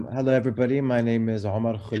Hello, everybody. My name is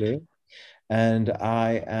Omar Khule, and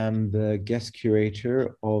I am the guest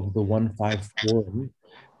curator of the One Five Forum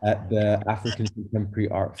at the African Contemporary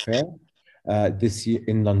Art Fair this year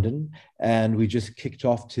in London. And we just kicked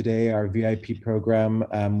off today our VIP program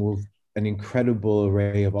with an incredible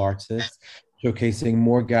array of artists, showcasing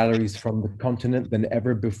more galleries from the continent than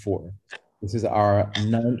ever before. This is our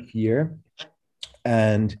ninth year,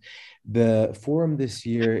 and the forum this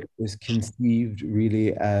year is conceived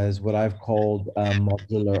really as what I've called a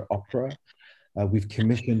modular opera. We've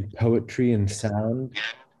commissioned poetry and sound,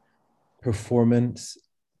 performance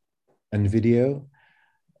and video,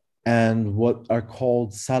 and what are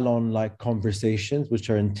called salon-like conversations, which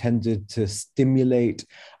are intended to stimulate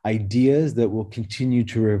ideas that will continue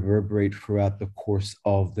to reverberate throughout the course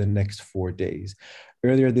of the next 4 days.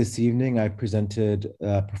 Earlier this evening, I presented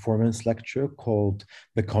a performance lecture called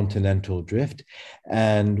The Continental Drift,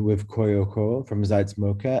 and with Koyoko from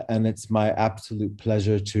Zaitsmoka, and it's my absolute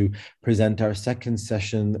pleasure to present our second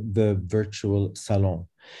session, the virtual salon.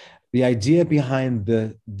 The idea behind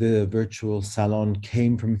the virtual salon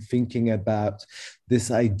came from thinking about this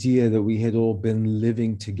idea that we had all been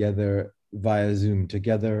living together via Zoom,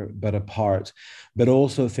 together but apart, but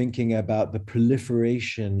also thinking about the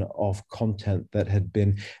proliferation of content that had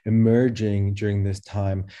been emerging during this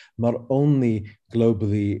time, not only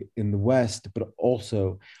globally in the West, but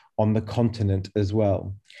also on the continent as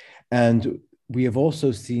well. And we have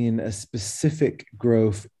also seen a specific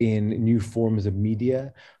growth in new forms of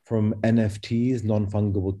media, from NFTs,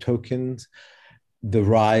 non-fungible tokens, the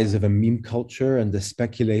rise of a meme culture, and the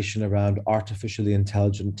speculation around artificially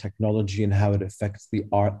intelligent technology and how it affects the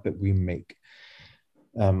art that we make.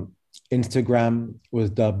 Instagram was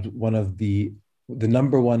dubbed one of the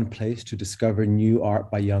number one place to discover new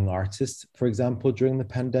art by young artists, for example, during the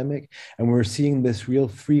pandemic. And we're seeing this real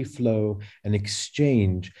free flow and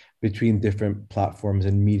exchange between different platforms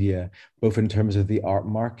and media, both in terms of the art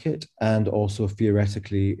market and also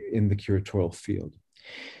theoretically in the curatorial field.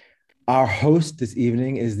 Our host this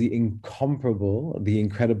evening is the incomparable, the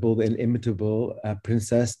incredible, the inimitable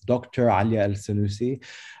Princess Dr. Alia Al Sanusi,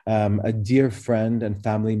 a dear friend and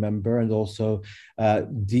family member, and also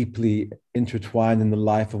deeply intertwined in the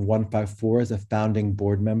life of 154 as a founding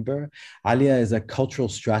board member. Alia is a cultural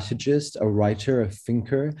strategist, a writer, a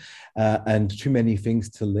thinker, and too many things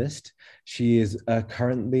to list. She is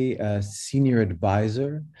currently a senior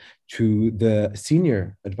advisor to the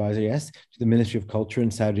Ministry of Culture in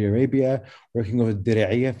Saudi Arabia, working with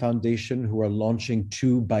Diriyah Foundation, who are launching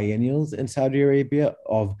two biennials in Saudi Arabia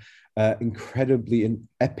of incredibly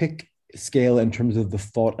epic scale in terms of the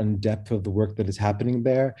thought and depth of the work that is happening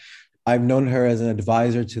there. I've known her as an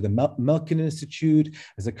advisor to the Milken Institute,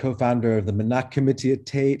 as a co-founder of the Manak Committee at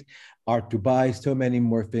Tate, Art Dubai, so many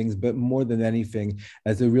more things, but more than anything,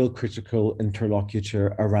 as a real critical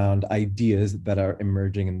interlocutor around ideas that are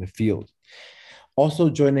emerging in the field. Also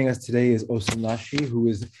joining us today is Osinashi, who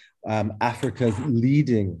is Africa's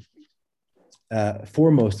leading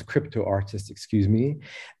foremost crypto artist,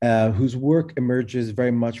 whose work emerges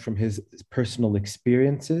very much from his personal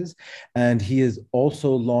experiences. And he has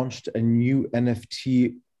also launched a new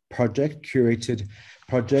NFT project, curated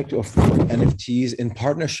project of NFTs in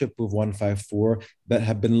partnership with 154 that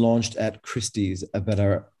have been launched at Christie's that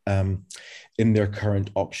are in their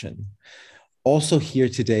current auction. Also here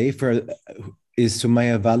today is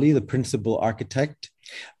Sumaya Vali, the principal architect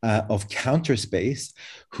of Counterspace,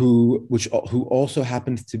 who also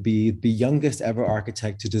happens to be the youngest ever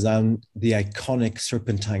architect to design the iconic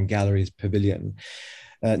Serpentine Galleries Pavilion.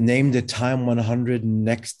 Named a Time 100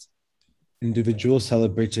 Next individual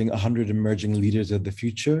celebrating 100 emerging leaders of the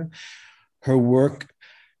future. Her work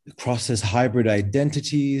crosses hybrid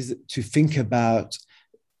identities to think about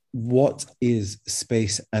what is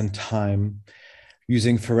space and time.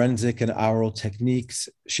 Using forensic and aural techniques,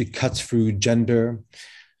 she cuts through gender,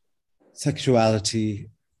 sexuality,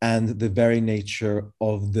 and the very nature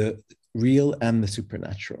of the real and the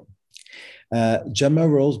supernatural. Gemma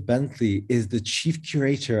Rose Bentley is the chief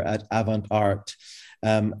curator at Avant Art,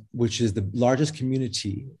 which is the largest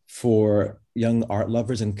community for young art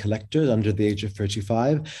lovers and collectors under the age of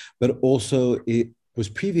 35, but also it was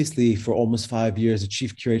previously for almost 5 years a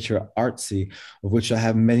chief curator at Artsy, of which I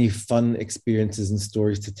have many fun experiences and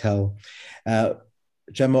stories to tell.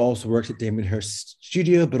 Gemma also works at Damien Hirst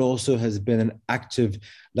Studio, but also has been an active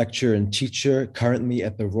lecturer and teacher, currently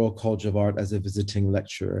at the Royal College of Art as a visiting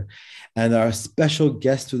lecturer. And our special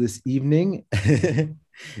guest for this evening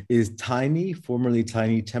is Tiny, formerly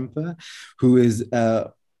Tiny Tempa, who is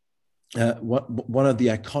one of the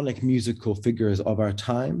iconic musical figures of our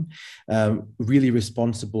time, really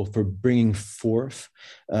responsible for bringing forth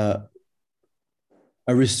a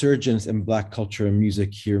resurgence in Black culture and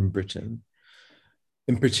music here in Britain.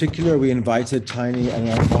 In particular, we invited Tiny, and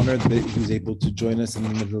I'm honored that he was able to join us in the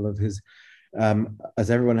middle of his, as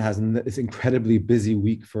everyone has, this incredibly busy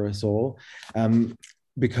week for us all,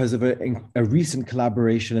 because of a recent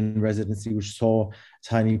collaboration and residency, which saw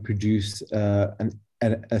Tiny produce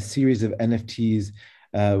a series of NFTs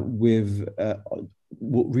with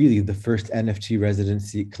really the first NFT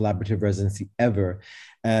residency, collaborative residency ever.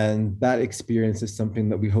 And that experience is something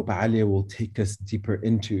that we hope Alia will take us deeper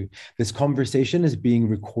into. This conversation is being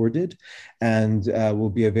recorded and will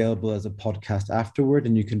be available as a podcast afterward.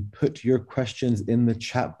 And you can put your questions in the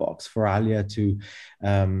chat box for Alia to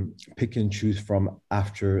pick and choose from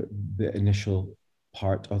after the initial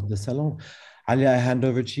part of the salon. Alia, I hand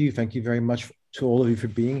over to you. Thank you very much to all of you for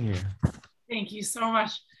being here. Thank you so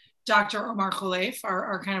much, Dr. Omar Khalaf,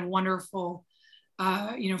 our kind of wonderful,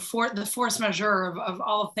 for the force majeure of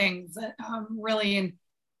all things that really,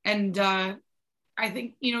 and I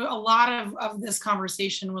think, a lot of this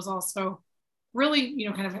conversation was also really,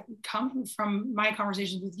 kind of come from my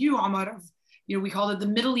conversations with you, Ahmad, of, we called it the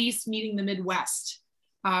Middle East meeting the Midwest.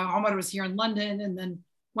 Ahmad was here in London and then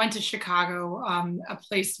went to Chicago, a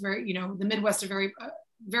place very, the Midwest, very,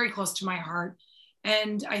 very close to my heart.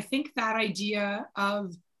 And I think that idea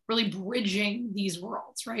of really bridging these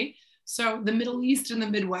worlds, right? So the Middle East and the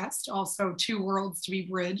Midwest, also two worlds to be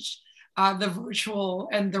bridged. The virtual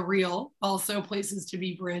and the real, also places to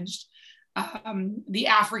be bridged. The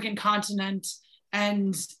African continent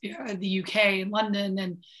and the UK and London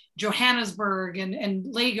and Johannesburg and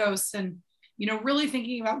Lagos, and really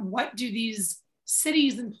thinking about what do these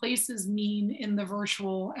cities and places mean in the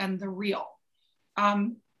virtual and the real.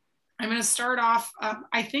 I'm going to start off,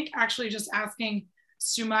 I think actually just asking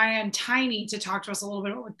Sumaya and Tiny to talk to us a little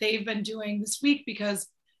bit about what they've been doing this week, because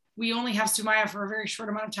we only have Sumaya for a very short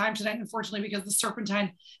amount of time tonight, unfortunately, because the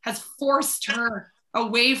Serpentine has forced her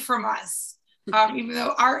away from us. Even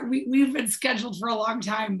though we've been scheduled for a long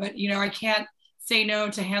time, but I can't say no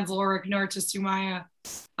to Hans Ulrich nor to Sumaya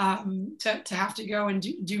to have to go and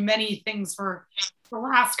do many things for the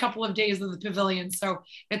last couple of days of the pavilion. So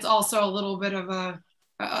it's also a little bit of a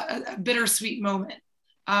bittersweet moment.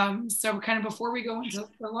 So kind of before we go into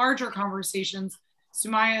the larger conversations,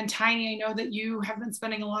 Sumaya and Tiny, I know that you have been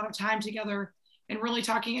spending a lot of time together and really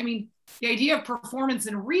talking, the idea of performance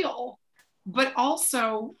in real, but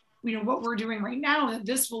also, what we're doing right now, that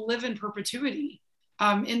this will live in perpetuity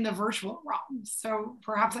in the virtual realm. So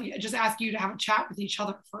perhaps I just ask you to have a chat with each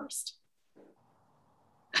other first.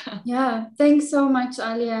 Yeah, thanks so much,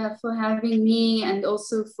 Alia, for having me and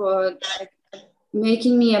also for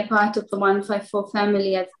making me a part of the 154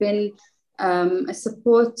 family. I've been a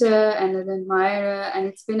supporter and an admirer, and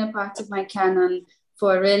it's been a part of my canon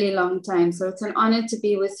for a really long time. So it's an honor to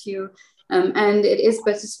be with you. And it is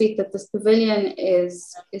bittersweet that this pavilion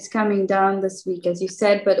is coming down this week, as you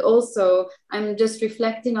said, but also I'm just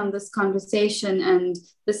reflecting on this conversation and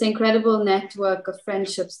this incredible network of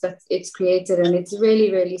friendships that it's created. And it's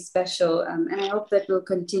really, really special. And I hope that we'll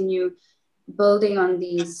continue building on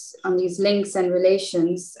these links and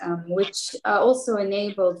relations, which are also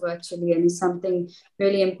enabled virtually, and is something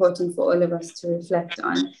really important for all of us to reflect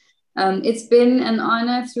on. It's been an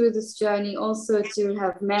honor through this journey also to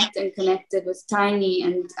have met and connected with Tiny,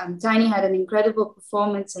 and Tiny had an incredible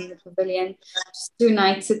performance in the pavilion just 2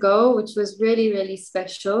 nights ago, which was really, really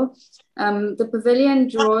special. The pavilion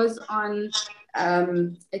draws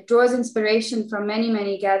inspiration from many,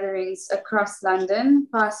 many gatherings across London,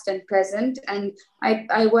 past and present. And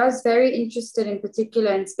I was very interested in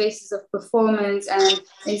particular in spaces of performance and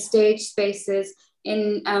in stage spaces,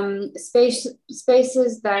 in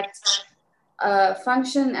spaces that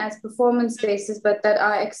function as performance spaces, but that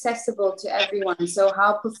are accessible to everyone. So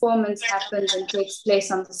how performance happens and takes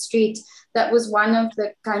place on the street, that was one of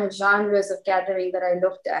the kind of genres of gathering that I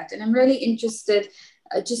looked at. And I'm really interested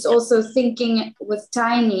just also thinking with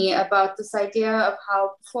Tiny about this idea of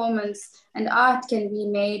how performance and art can be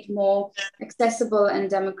made more accessible and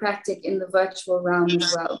democratic in the virtual realm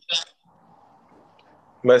as well.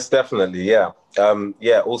 Most definitely, yeah.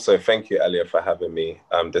 Also, thank you, Alia, for having me.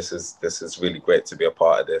 This is really great to be a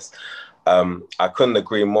part of this. I couldn't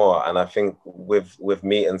agree more. And I think with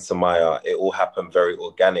me and Sumaya, it all happened very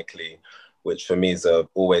organically, which for me is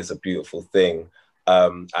always a beautiful thing.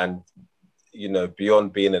 And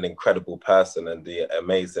beyond being an incredible person and the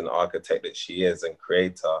amazing architect that she is and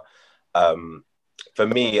creator, for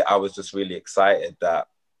me, I was just really excited that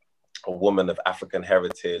a woman of African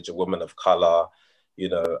heritage, a woman of color,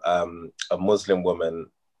 a Muslim woman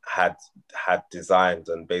had designed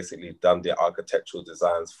and basically done the architectural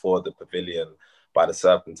designs for the pavilion by the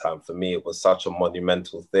Serpentine. For me, it was such a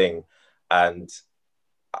monumental thing. And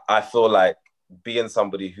I feel like, being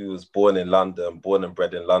somebody who was born and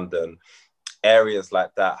bred in London, areas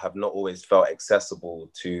like that have not always felt accessible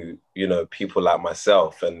to, people like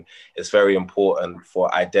myself. And it's very important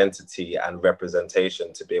for identity and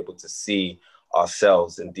representation to be able to see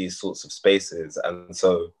ourselves in these sorts of spaces. And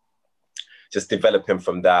so just developing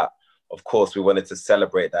from that, of course, we wanted to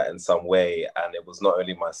celebrate that in some way. And it was not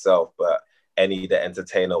only myself, but Eni, the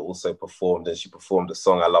entertainer, also performed, and she performed a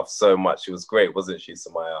song I love so much. She was great, wasn't she,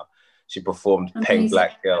 Samaya? She performed Pink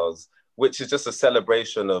Black Girls, which is just a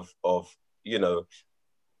celebration of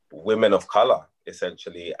women of color,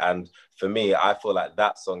 essentially. And for me, I feel like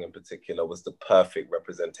that song in particular was the perfect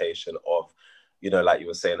representation of, like you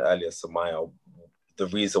were saying earlier, Samaya, the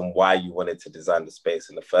reason why you wanted to design the space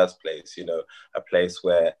in the first place, a place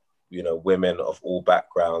where, women of all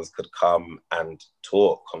backgrounds could come and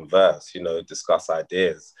talk, converse, discuss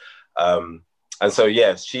ideas. And so,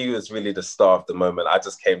 yeah, she was really the star of the moment. I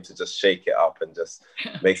just came to just shake it up and just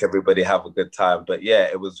make everybody have a good time. But yeah,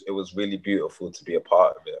 it was really beautiful to be a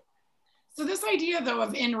part of it. So this idea, though,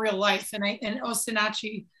 of in real life, and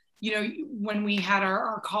Osinachi, when we had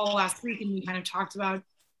our call last week and we kind of talked about,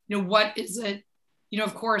 what is it,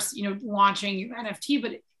 of course, launching your NFT,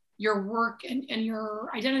 but your work and your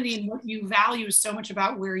identity and what you value is so much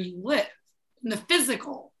about where you live, in the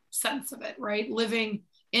physical sense of it, right? Living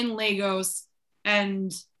in Lagos,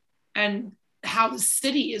 and how the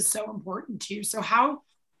city is so important to you. So how,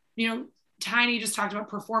 Tiny just talked about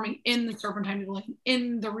performing in the Serpentine Pavilion,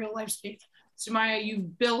 in the real life space. Sumaya,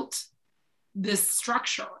 you've built this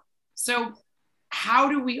structure. So how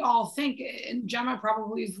do we all think, and Gemma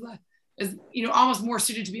probably is almost more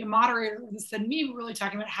suited to be a moderator of this than me, but really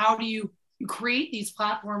talking about how do you create these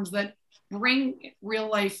platforms that bring real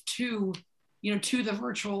life to the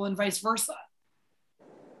virtual and vice versa.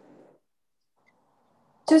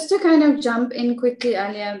 Just to kind of jump in quickly,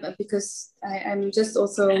 Alia, because I'm just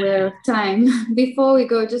also aware of time. Before we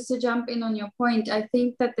go, just to jump in on your point, I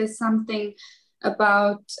think that there's something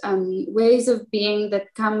about ways of being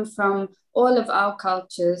that come from all of our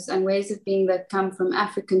cultures, and ways of being that come from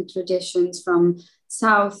African traditions, from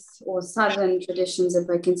South or Southern traditions, if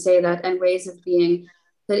I can say that, and ways of being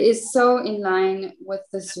that is so in line with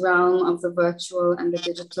this realm of the virtual and the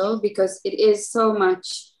digital, because it is so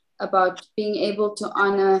much about being able to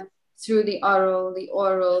honor through the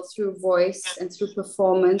oral, through voice and through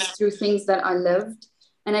performance, through things that are lived.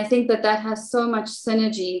 And I think that has so much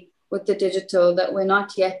synergy with the digital that we're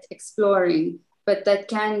not yet exploring, but that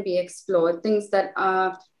can be explored. Things that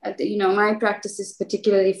are, my practice is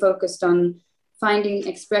particularly focused on finding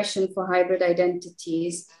expression for hybrid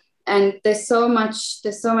identities. And there's so much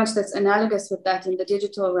that's analogous with that in the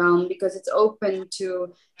digital realm, because it's open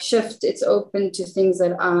to shift, it's open to things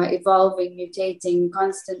that are evolving, mutating,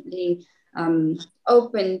 constantly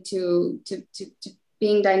open to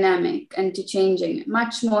being dynamic and to changing,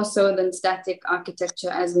 much more so than static architecture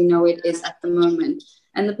as we know it is at the moment.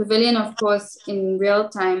 And the pavilion, of course, in real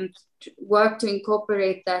time, work to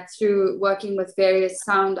incorporate that through working with various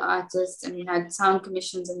sound artists, and we had sound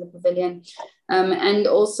commissions in the pavilion. And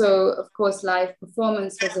also, of course, live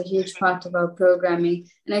performance was a huge part of our programming.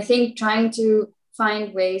 And I think trying to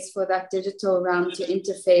find ways for that digital realm to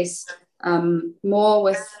interface more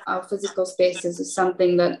with our physical spaces is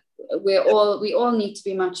something that we all need to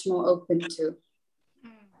be much more open to.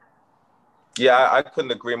 Yeah, I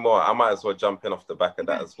couldn't agree more. I might as well jump in off the back of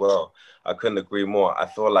that as well. I couldn't agree more. I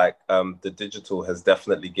feel like the digital has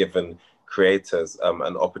definitely given creators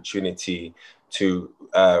an opportunity to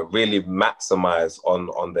really maximize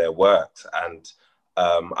on their works. And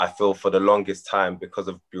I feel for the longest time, because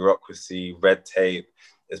of bureaucracy, red tape,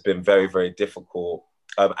 it's been very, very difficult.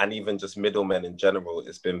 And even just middlemen in general,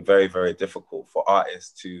 it's been very, very difficult for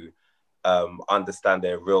artists to understand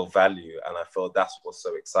their real value. And I feel that's what's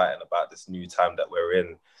so exciting about this new time that we're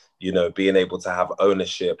in, being able to have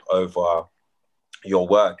ownership over your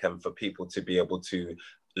work, and for people to be able to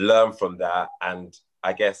learn from that. And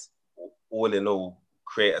I guess all in all,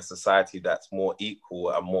 create a society that's more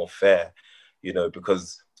equal and more fair,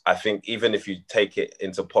 because I think even if you take it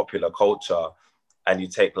into popular culture and you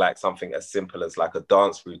take like something as simple as like a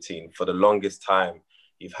dance routine, for the longest time,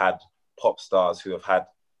 you've had pop stars who have had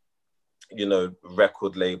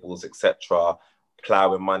record labels, etc.,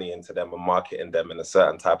 plowing money into them and marketing them in a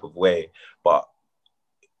certain type of way. But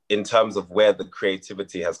in terms of where the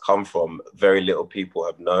creativity has come from, very little people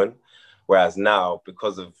have known. Whereas now,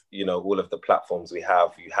 because of, all of the platforms we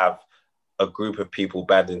have, you have a group of people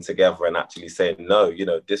banding together and actually saying, no, you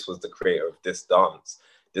know, this was the creator of this dance.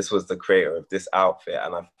 This was the creator of this outfit.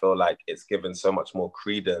 And I feel like it's given so much more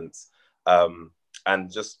credence,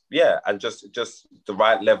 and just the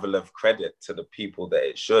right level of credit to the people that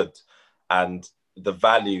it should. And the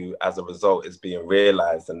value as a result is being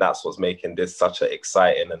realized. And that's what's making this such an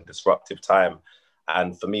exciting and disruptive time.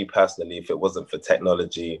 And for me personally, if it wasn't for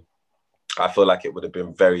technology, I feel like it would have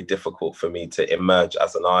been very difficult for me to emerge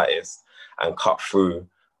as an artist and cut through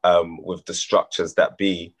with the structures that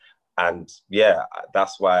be. And yeah,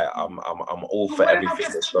 that's why I'm all for everything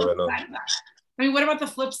that's going on. I mean, what about the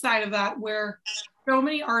flip side of that, where so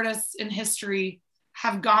many artists in history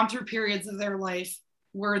have gone through periods of their life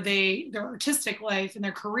where their artistic life and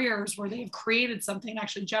their careers, where they have created something.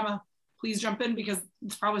 Actually, Gemma, please jump in, because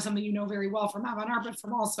it's probably something you know very well from Avant Art, but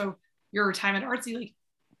from also your time at Artsy League,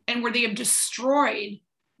 and where they have destroyed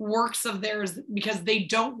works of theirs because they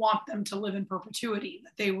don't want them to live in perpetuity,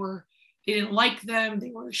 that they didn't like them,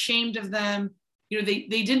 they were ashamed of them, you know,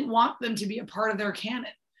 they didn't want them to be a part of their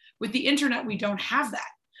canon. With the internet, we don't have that.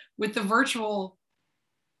 With the virtual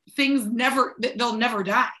things, they'll never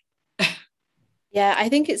die. Yeah, I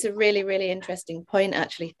think it's a really, really interesting point,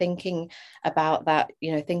 actually, thinking about that,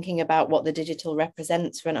 you know, thinking about what the digital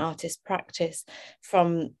represents for an artist practice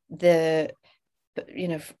from the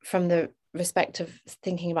respect of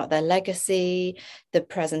thinking about their legacy, the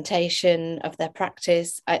presentation of their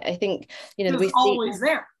practice. I think, you know, it's always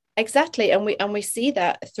there. Exactly. And we see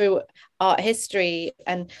that through art history,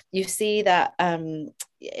 and you see that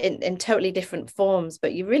in totally different forms,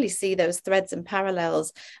 but you really see those threads and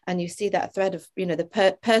parallels, and you see that thread of, you know,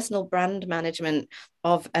 the personal brand management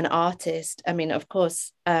of an artist. I mean, of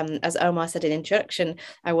course, as Omar said in introduction,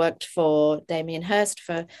 I worked for Damien Hirst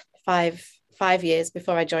for five years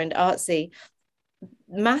before I joined Artsy.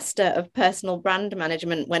 Master of personal brand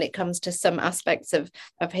management when it comes to some aspects of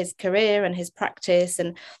his career and his practice.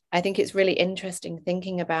 And I think it's really interesting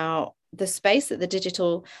thinking about the space that the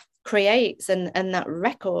digital creates, and that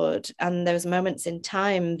record and those moments in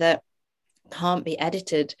time that can't be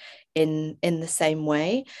edited in the same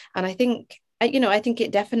way. And I think, you know, I think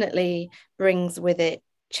it definitely brings with it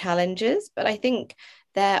challenges, but I think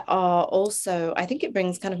there are also, I think it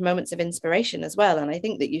brings kind of moments of inspiration as well. And I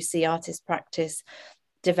think that you see artist practice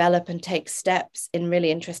develop and take steps in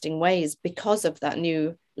really interesting ways because of that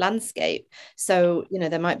new landscape. So, you know,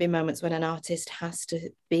 there might be moments when an artist has to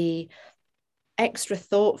be extra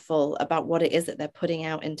thoughtful about what it is that they're putting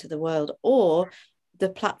out into the world, or the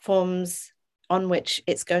platforms on which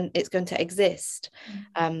it's going to exist.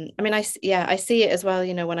 I mean, I see it as well,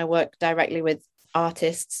 you know, when I work directly with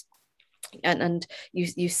artists, and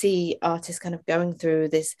you see artists kind of going through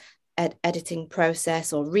this editing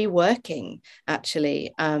process or reworking.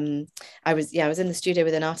 Actually, I was in the studio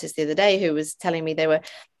with an artist the other day who was telling me they were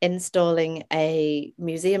installing a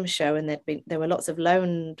museum show, and there were lots of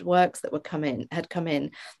loaned works that had come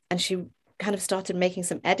in, and she kind of started making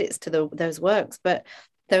some edits to those works, but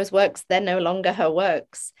those works, they're no longer her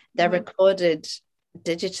works. They're recorded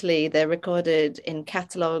digitally, they're recorded in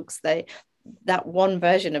catalogs. That one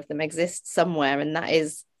version of them exists somewhere, and that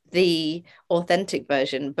is the authentic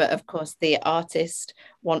version. But of course, the artist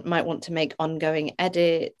might want to make ongoing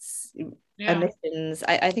edits, omissions.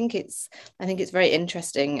 I think it's very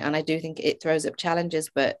interesting, and I do think it throws up challenges,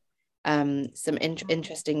 but some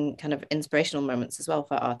interesting kind of inspirational moments as well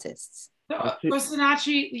for artists. So,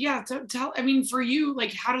 Sinachi, tell. I mean, for you,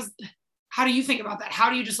 like, how do you think about that? How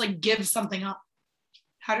do you just like give something up?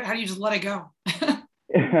 How do you just let it go?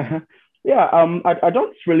 Yeah, I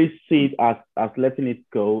don't really see it as letting it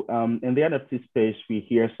go. In the NFT space, we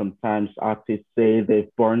hear sometimes artists say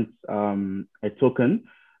they've burnt a token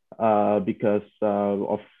because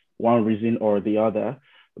of one reason or the other.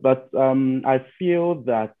 But I feel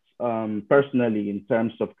that personally, in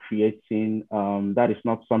terms of creating, that is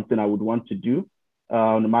not something I would want to do,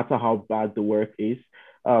 no matter how bad the work is.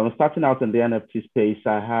 Starting out in the NFT space,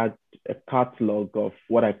 I had a catalog of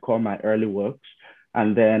what I call my early works.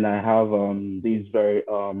 And then I have these very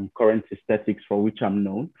current aesthetics for which I'm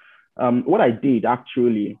known. What I did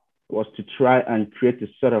actually was to try and create a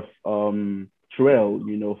sort of trail,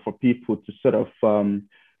 you know, for people to sort of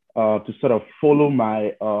follow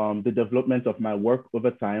my the development of my work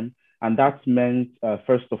over time. And that meant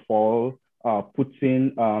first of all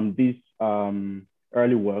putting these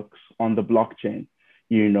early works on the blockchain.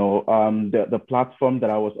 You know, the platform that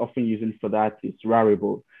I was often using for that is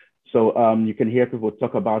Rarible. So you can hear people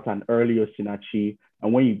talk about an early Osinachi,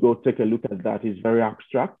 and when you go take a look at that, it's very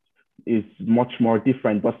abstract. It's much more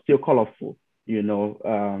different, but still colorful, you know,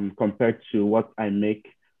 compared to what I make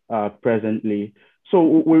presently.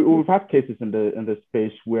 So we've had cases in the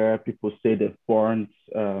space where people say they've burnt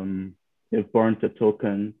a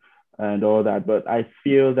token and all that, but I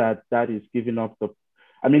feel that is giving up the.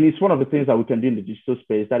 I mean, it's one of the things that we can do in the digital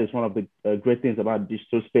space. That is one of the great things about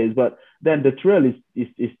digital space. But then the trail is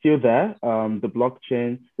still there. The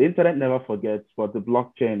blockchain, the internet never forgets, but the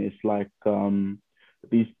blockchain is like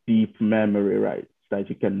this deep memory, right? That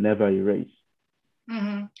you can never erase.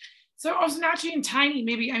 Mm-hmm. So Osinachi and Tiny,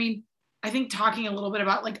 maybe, I mean, I think talking a little bit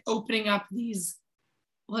about like opening up these,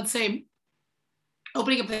 let's say,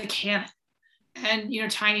 opening up the canon. And, you know,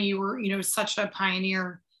 Tiny, you were, you know, such a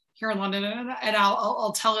pioneer here in London. And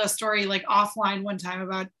I'll tell a story like offline one time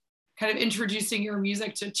about kind of introducing your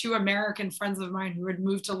music to two American friends of mine who had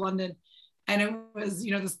moved to London. And it was,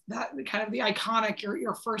 you know, that kind of the iconic,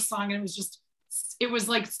 your first song. And it was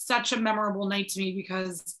like such a memorable night to me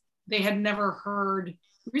because they had never heard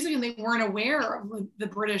music and they weren't aware of the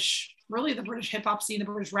British hip hop scene, the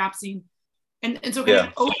British rap scene. And so kind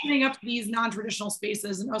of opening up these non-traditional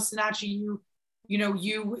spaces. And Osinachi, you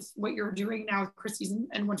with what you're doing now with Christie's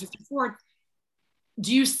and 1234,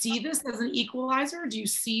 do you see this as an equalizer? Do you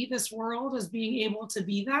see this world as being able to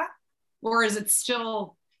be that? Or is it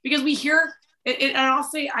still, because we hear it, and I'll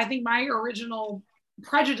say, I think my original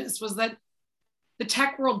prejudice was that the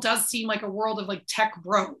tech world does seem like a world of like tech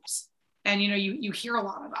bros. And, you know, you hear a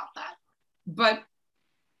lot about that, but,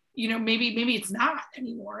 you know, maybe it's not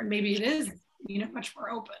anymore. And maybe it is, you know, much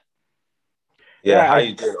more open. Yeah, how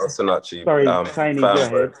you doing, Osinachi? Sorry, Tiny, go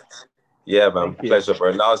ahead. Yeah, man, pleasure,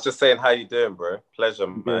 bro. No, I was just saying, how you doing, bro? Pleasure,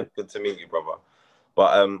 man. Good to meet you, brother.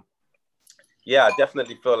 But yeah, I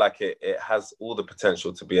definitely feel like it has all the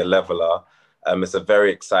potential to be a leveler. It's a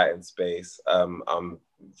very exciting space. I'm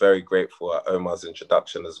very grateful at Omar's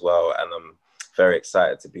introduction as well, and I'm very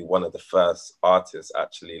excited to be one of the first artists,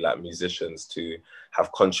 actually, like musicians, to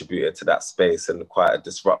have contributed to that space in quite a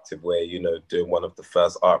disruptive way, you know, doing one of the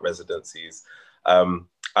first art residencies.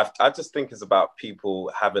 I just think it's about people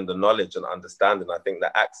having the knowledge and understanding. I think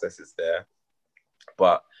the access is there,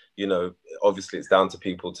 but, you know, obviously it's down to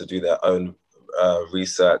people to do their own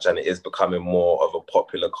research, and it is becoming more of a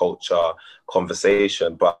popular culture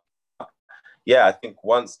conversation. But yeah, I think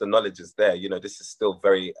once the knowledge is there, you know, this is still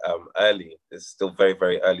very early. It's still very,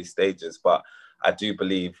 very early stages, but I do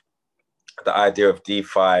believe the idea of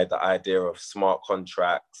DeFi, the idea of smart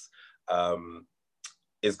contracts,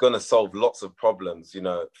 is going to solve lots of problems, you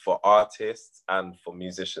know, for artists and for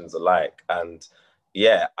musicians alike. And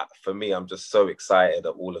yeah, for me, I'm just so excited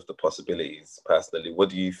at all of the possibilities personally.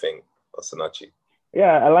 What do you think, Osinachi?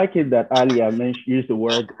 Yeah, I like it that Alia used the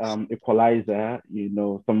word equalizer. You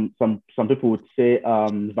know, some people would say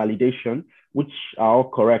validation, which are all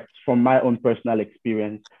correct from my own personal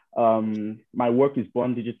experience. My work is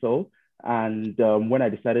born digital. And when I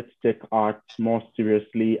decided to take art more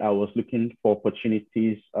seriously, I was looking for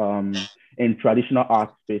opportunities in traditional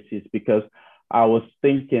art spaces, because I was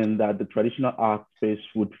thinking that the traditional art space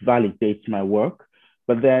would validate my work.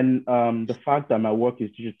 But then the fact that my work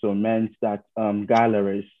is digital meant that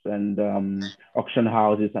galleries and auction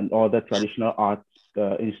houses and other traditional art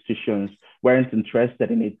institutions weren't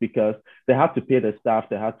interested in it, because they had to pay the staff,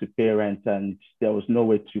 they had to pay rent, and there was no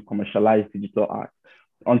way to commercialize digital art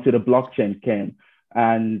until the blockchain came.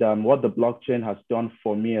 And what the blockchain has done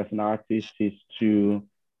for me as an artist is to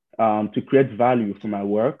create value for my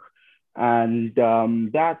work. And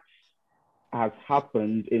that has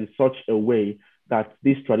happened in such a way that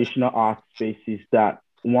these traditional art spaces that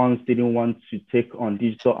once didn't want to take on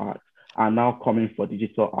digital art are now coming for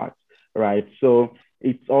digital art, right? So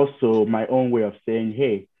it's also my own way of saying,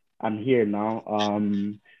 hey, I'm here now.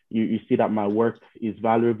 You see that my work is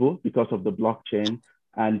valuable because of the blockchain.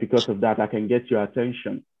 And because of that, I can get your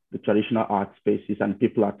attention, the traditional art spaces, and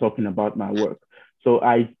people are talking about my work. So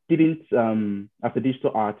I didn't, as a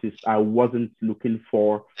digital artist, I wasn't looking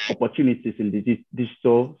for opportunities in the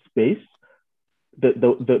digital space.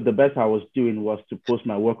 The best I was doing was to post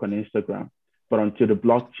my work on Instagram. But until the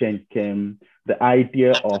blockchain came, the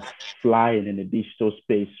idea of flying in the digital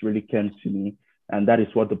space really came to me. And that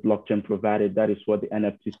is what the blockchain provided. That is what the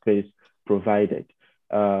NFT space provided.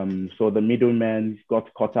 So the middleman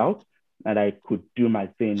got cut out, and I could do my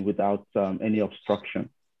thing without any obstruction.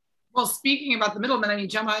 Well, speaking about the middleman, I mean,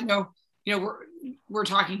 Gemma, I know, you know, we're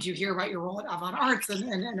talking to you here about your role at Avant Arts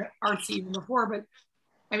and Artsy even before, but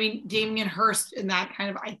I mean, Damien Hirst in that kind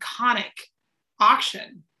of iconic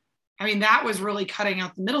auction, I mean, that was really cutting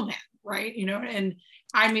out the middleman, right? You know, and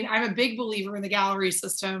I mean, I'm a big believer in the gallery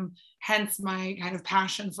system, hence my kind of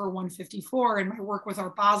passion for 154 and my work with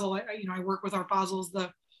Art Basel. I work with Art Basel as the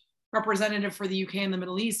representative for the UK and the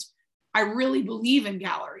Middle East. I really believe in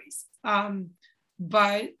galleries.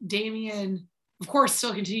 but Damien, of course,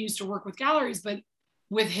 still continues to work with galleries, but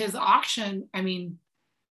with his auction, I mean,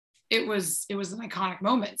 it was an iconic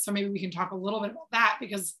moment. So maybe we can talk a little bit about that,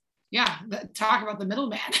 because talk about the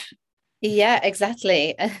middleman. Yeah,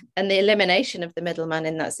 exactly. And the elimination of the middleman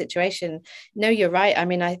in that situation. No, you're right. I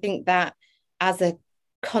mean, I think that as a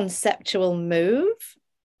conceptual move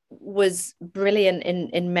was brilliant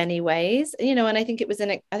in many ways, and I think it was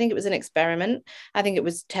an experiment. I think it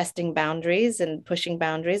was testing boundaries and pushing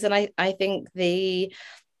boundaries, and I think the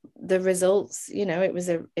results, it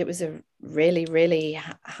was a really, really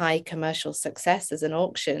high commercial success as an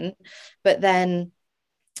auction. But then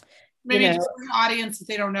maybe just for the audience, if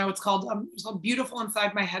they don't know, it's called Beautiful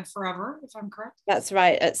Inside My Head Forever, if I'm correct. That's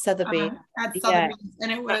right, at Sotheby's.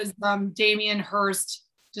 And it was Damien Hirst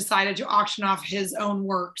decided to auction off his own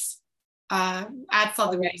works at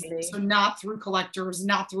Sotheby's. So not through collectors,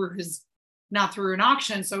 not through an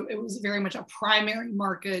auction. So it was very much a primary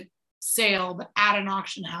market sale, but at an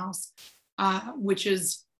auction house, which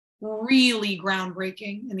is really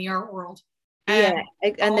groundbreaking in the art world. And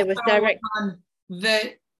there was direct on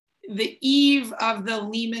the eve of the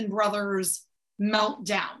Lehman Brothers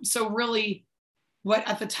meltdown. So really, what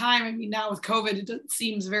at the time, I mean, now with COVID, it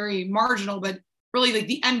seems very marginal, but really like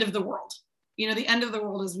the end of the world, the end of the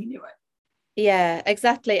world as we knew it. Yeah,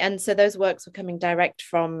 exactly. And so those works were coming direct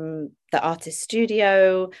from the artist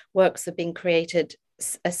studio. Works were being created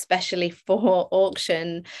especially for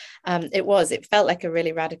auction. It felt like a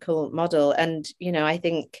really radical model. And, I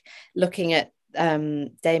think looking at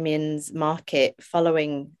Damien's market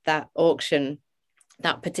following that auction,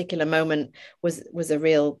 that particular moment was a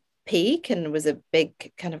real peak and was a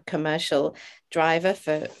big kind of commercial driver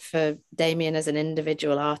for Damien as an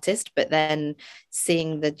individual artist. But then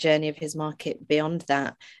seeing the journey of his market beyond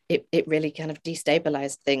that, it really kind of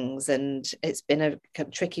destabilized things, and it's been a kind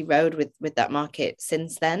of tricky road with that market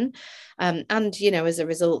since then. And as a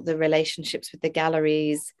result, the relationships with the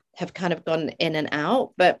galleries have kind of gone in and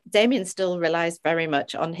out, but Damien still relies very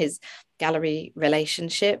much on his gallery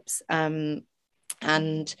relationships.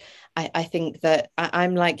 And I think that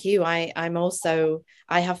I'm like you. I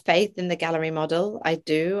have faith in the gallery model. I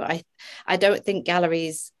do. I don't think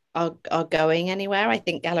galleries are going anywhere. I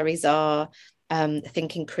think galleries are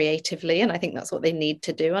thinking creatively, and I think that's what they need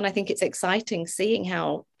to do. And I think it's exciting seeing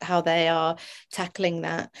how they are tackling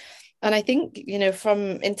that. And I think,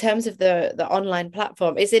 in terms of the online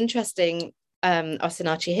platform, it's interesting,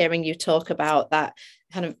 Osinachi, hearing you talk about that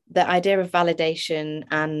kind of the idea of validation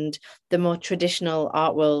and the more traditional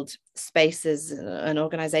art world spaces and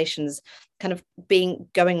organizations kind of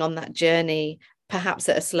going on that journey, perhaps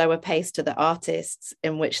at a slower pace to the artists,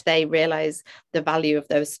 in which they realize the value of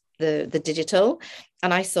the digital.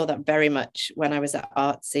 And I saw that very much when I was at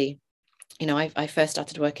Artsy. I first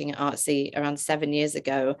started working at Artsy around 7 years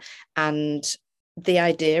ago, and the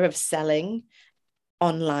idea of selling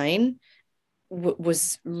online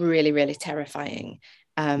was really, really terrifying,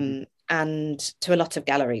 and to a lot of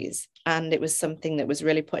galleries. And it was something that was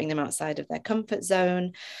really putting them outside of their comfort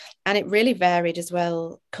zone. And it really varied as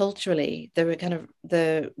well culturally. There were kind of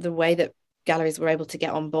the way that galleries were able to get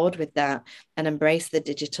on board with that and embrace the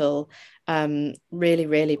digital, really,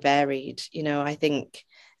 really varied. I think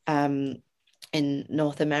in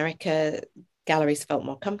North America, galleries felt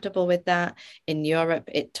more comfortable with that. In Europe,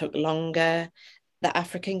 it took longer. The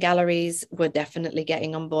African galleries were definitely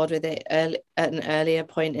getting on board with it at an earlier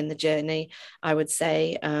point in the journey, I would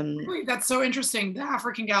say. That's so interesting. The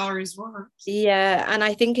African galleries were. Yeah, and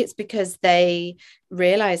I think it's because they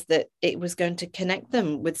realized that it was going to connect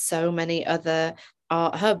them with so many other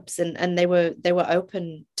art hubs, and they were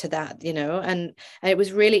open to that, and it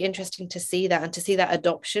was really interesting to see that, and to see that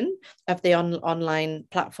adoption of the online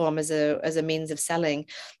platform as a means of selling.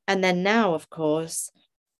 And then now, of course,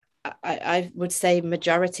 I would say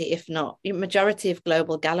majority of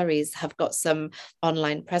global galleries have got some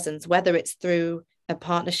online presence, whether it's through a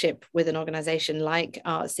partnership with an organization like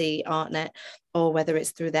Artsy, ArtNet, or whether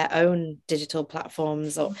it's through their own digital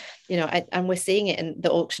platforms, or and we're seeing it, and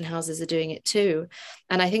the auction houses are doing it too.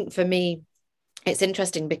 And I think for me, it's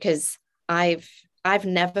interesting because I've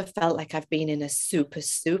never felt like I've been in a super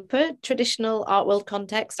traditional art world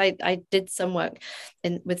context. I did some work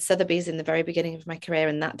with Sotheby's in the very beginning of my career,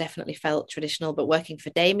 and that definitely felt traditional. But working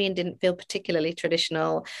for Damien didn't feel particularly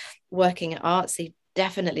traditional. Working at Artsy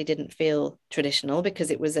definitely didn't feel traditional,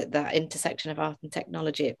 because it was at that intersection of art and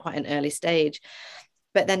technology at quite an early stage.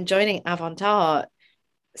 But then joining Avant Art,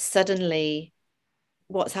 suddenly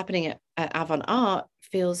what's happening at Avant Art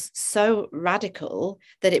feels so radical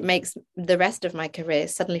that it makes the rest of my career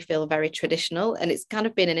suddenly feel very traditional. And it's kind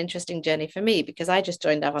of been an interesting journey for me, because I just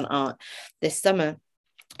joined Avant Art this summer.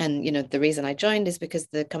 And, you know, the reason I joined is because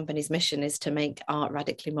the company's mission is to make art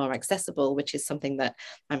radically more accessible, which is something that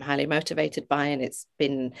I'm highly motivated by. And it's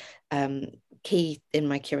been key in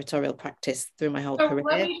my curatorial practice through my whole career.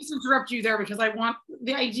 Let me just interrupt you there, because I want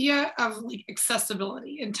the idea of like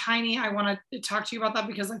accessibility. And Tiny, I want to talk to you about that,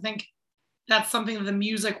 because I think that's something that the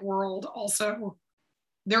music world also,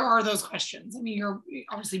 there are those questions. I mean, you're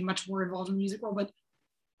obviously much more involved in the music world, but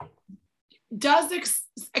does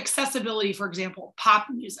accessibility, for example, pop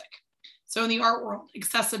music, so in the art world,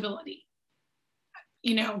 accessibility,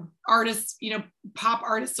 you know, artists, you know, pop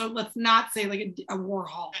artists, so let's not say like a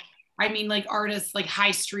Warhol, I mean like artists, like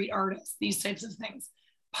high street artists, these types of things,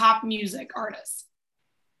 pop music artists,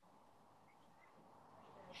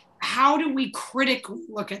 how do we critically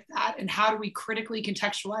look at that, and how do we critically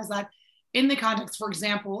contextualize that in the context, for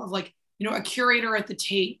example, of like, you know, a curator at the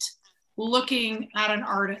Tate looking at an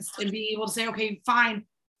artist and being able to say, okay, fine,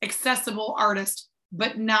 accessible artist,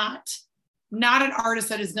 but not an artist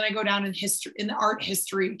that is going to go down in history, in the art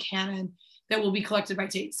history canon that will be collected by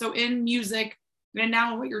Tate. So in music, and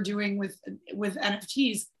now what you're doing with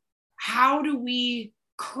NFTs, how do we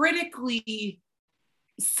critically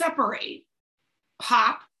separate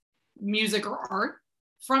pop music or art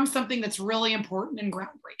from something that's really important and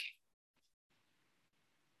groundbreaking?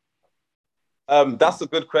 That's a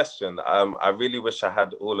good question. I really wish I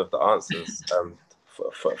had all of the answers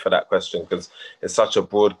for that question, because it's such a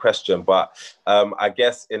broad question. But I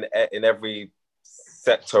guess in every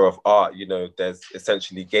sector of art, you know, there's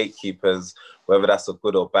essentially gatekeepers. Whether that's a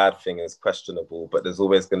good or bad thing is questionable, but there's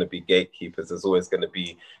always going to be gatekeepers. There's always going to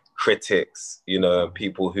be critics, you know,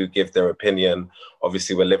 people who give their opinion.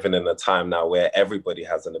 Obviously, we're living in a time now where everybody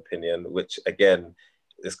has an opinion, which again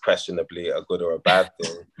is questionably a good or a bad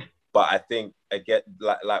thing. But I think, again,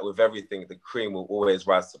 like with everything, the cream will always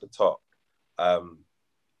rise to the top.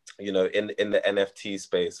 You know, in the NFT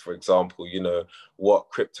space, for example, you know, what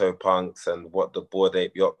CryptoPunks and what the Bored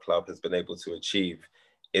Ape Yacht Club has been able to achieve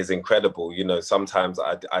is incredible. You know, sometimes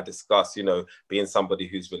I discuss, you know, being somebody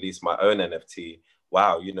who's released my own NFT,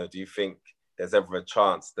 wow, you know, do you think there's ever a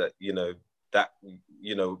chance that, you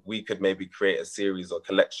know, we could maybe create a series or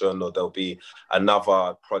collection, or there'll be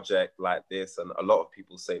another project like this? And a lot of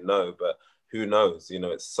people say no, but who knows? You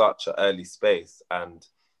know, it's such an early space. And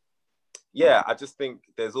yeah, I just think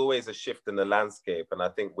there's always a shift in the landscape. And I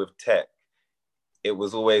think with tech, it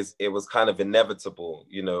was kind of inevitable.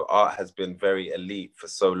 You know, art has been very elite for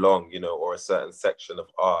so long, you know, or a certain section of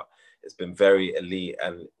art, it's been very elite,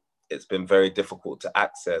 and it's been very difficult to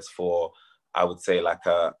access for, I would say, like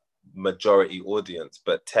a majority audience.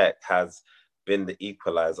 But tech has been the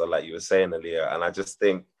equalizer, like you were saying, Aaliyah. And I just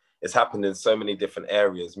think it's happened in so many different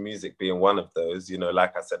areas, music being one of those. You know,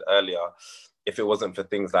 like I said earlier, if it wasn't for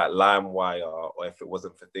things like LimeWire, or if it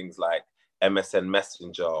wasn't for things like MSN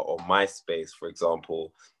Messenger or MySpace, for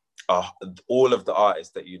example, all of the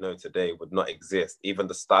artists that you know today would not exist. Even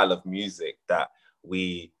the style of music that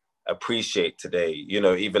we appreciate today, you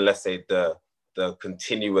know, even let's say the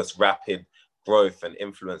continuous rapid growth and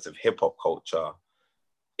influence of hip hop culture,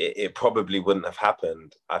 it probably wouldn't have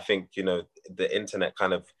happened. I think, you know, the internet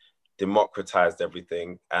kind of democratized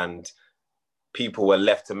everything, and people were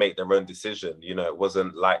left to make their own decision. You know, it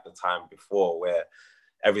wasn't like the time before where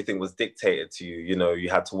everything was dictated to you. You know, you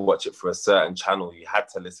had to watch it for a certain channel. You had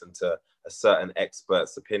to listen to a certain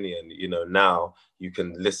expert's opinion. You know, now you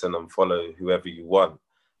can listen and follow whoever you want.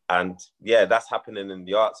 And yeah, that's happening in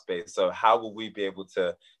the art space. So how will we be able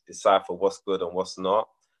to decipher what's good and what's not?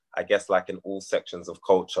 I guess like in all sections of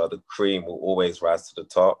culture, the cream will always rise to the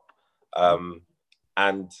top.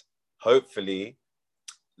 And hopefully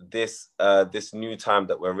this new time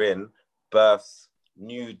that we're in births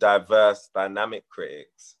new, diverse, dynamic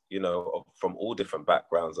critics, you know, from all different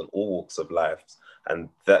backgrounds and all walks of life. And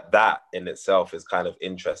that in itself is kind of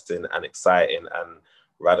interesting and exciting and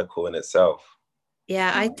radical in itself.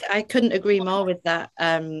 Yeah, I couldn't agree more with that.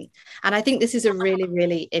 And I think this is a really,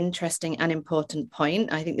 really interesting and important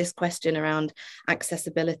point. I think this question around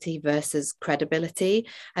accessibility versus credibility,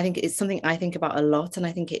 I think it's something I think about a lot. And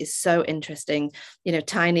I think it is so interesting. You know,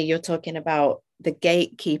 Tiny, you're talking about the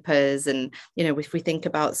gatekeepers, and, you know, if we think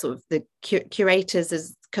about sort of the curators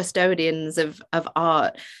as custodians of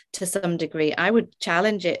art to some degree, I would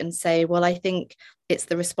challenge it and say, well, I think it's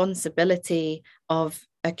the responsibility of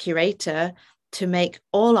a curator to make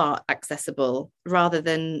all art accessible, rather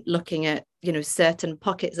than looking at, you know, certain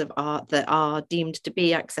pockets of art that are deemed to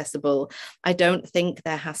be accessible. I don't think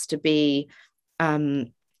there has to be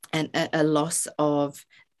a loss of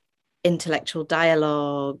intellectual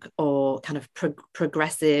dialogue or kind of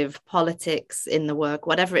progressive politics in the work,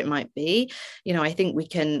 whatever it might be. I think we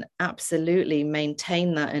can absolutely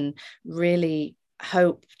maintain that and really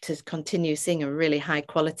hope to continue seeing a really high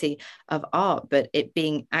quality of art, but it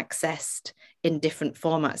being accessed in different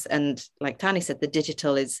formats. And like Tani said, the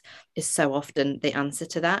digital is so often the answer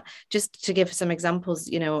to that. Just to give some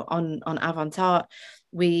examples, on Avant Art,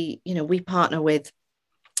 we partner with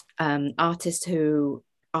artists who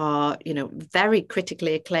are, very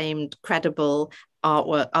critically acclaimed, credible art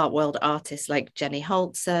world artists like Jenny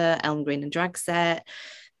Holzer, Elm Green and Dragset.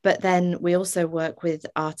 But then we also work with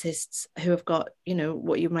artists who have got,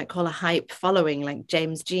 what you might call a hype following, like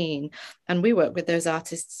James Jean. And we work with those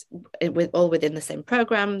artists all within the same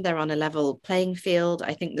program. They're on a level playing field.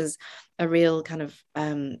 I think there's a real kind of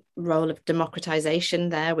role of democratization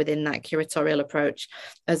there within that curatorial approach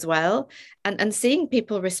as well. And seeing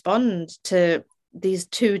people respond to these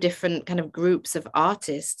two different kind of groups of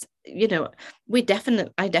artists, I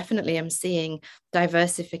definitely am seeing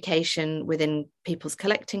diversification within people's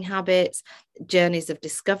collecting habits, journeys of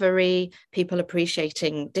discovery, people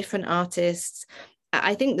appreciating different artists.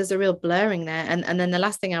 I think there's a real blurring there. And then the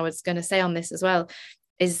last thing I was going to say on this as well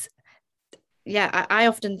is, I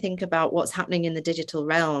often think about what's happening in the digital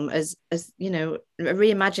realm as a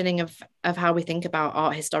reimagining of how we think about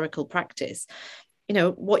art historical practice.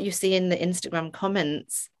 What you see in the Instagram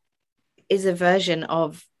comments is a version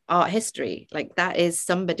of art history. Like, that is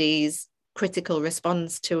somebody's critical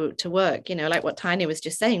response to work, like what Tiny was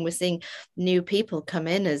just saying. We're seeing new people come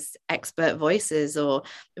in as expert voices or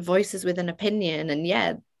voices with an opinion.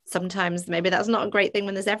 And sometimes maybe that's not a great thing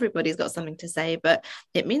when everybody's got something to say, but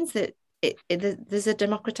it means that there's a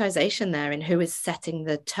democratization there in who is setting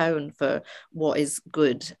the tone for what is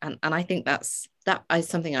good. And I think that is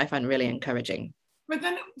something I find really encouraging. But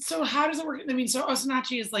then, so how does it work? I mean, so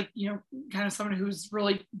Osinachi is like, kind of someone who's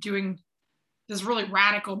really doing this really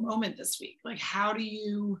radical moment this week. Like, how do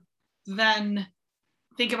you then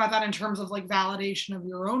think about that in terms of like validation of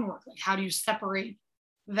your own work? Like, how do you separate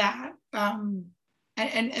that and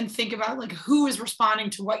think about like who is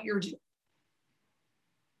responding to what you're doing?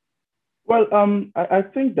 Well, I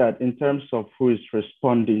think that in terms of who is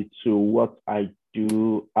responding to what I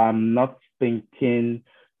do, I'm not thinking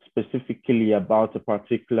specifically about a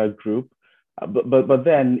particular group, but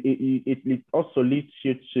then it also leads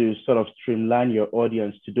you to sort of streamline your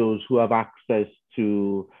audience to those who have access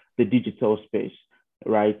to the digital space,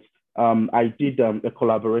 right? I did a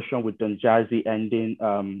collaboration with Don Jazzy ending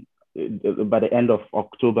by the end of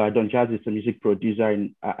October. Don Jazzy is a music producer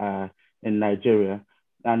in Nigeria,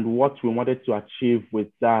 and what we wanted to achieve with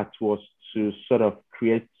that was to sort of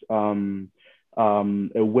create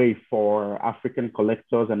a way for African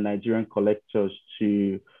collectors and Nigerian collectors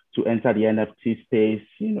to enter the NFT space,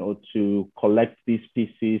 to collect these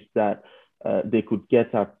pieces that they could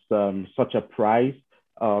get at such a price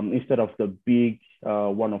instead of the big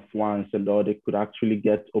one-of-ones, and or they could actually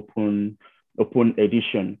get open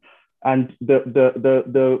edition. And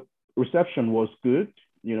the reception was good.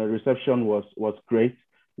 The reception was great,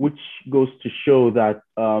 which goes to show that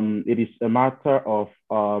it is a matter of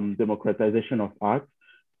democratization of art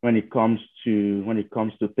when it comes to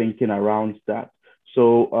thinking around that.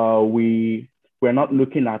 So we're not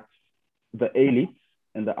looking at the elites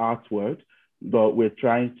in the art world, but we're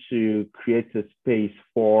trying to create a space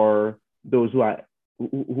for those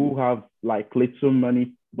who have like little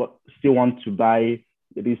money but still want to buy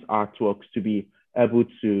these artworks to be able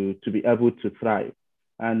to thrive.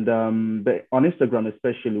 And on Instagram,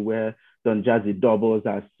 especially where Don Jazzy doubles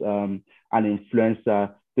as an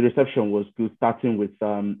influencer, the reception was good, starting with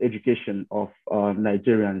education of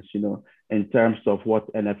Nigerians, in terms of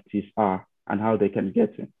what NFTs are and how they can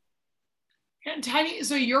get in. And Tiny,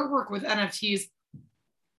 so your work with NFTs,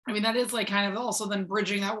 I mean, that is like kind of also then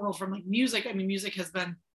bridging that world from like music. I mean, music has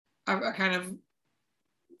been a kind of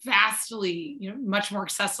vastly, much more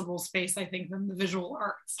accessible space, I think, than the visual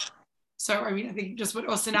arts. So, I mean, I think just what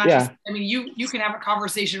Osinachi, I mean, you can have a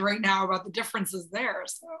conversation right now about the differences there.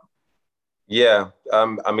 So. Yeah,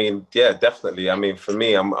 I mean, yeah, definitely. I mean, for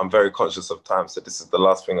me, I'm very conscious of time, so this is the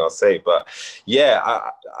last thing I'll say. But yeah,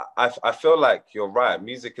 I feel like you're right.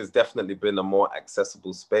 Music has definitely been a more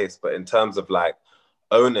accessible space, but in terms of like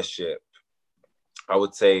ownership, I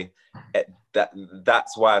would say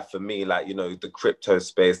that's why for me, like, the crypto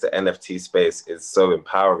space, the NFT space is so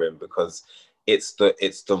empowering, because it's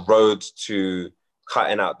the road to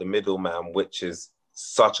cutting out the middleman, which is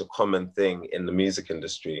such a common thing in the music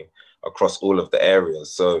industry across all of the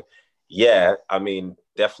areas. So yeah, I mean,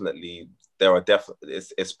 definitely there are definitely,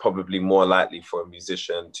 it's probably more likely for a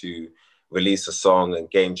musician to release a song and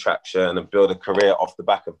gain traction and build a career off the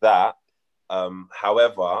back of that.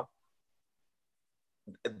 However,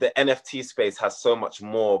 the NFT space has so much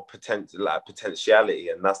more potentiality,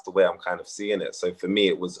 and that's the way I'm kind of seeing it. So for me,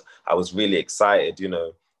 I was really excited, you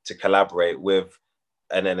know, to collaborate with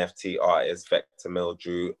an NFT artist, Vector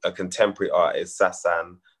Mildrew, a contemporary artist,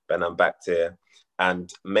 Sasan Benambaktir,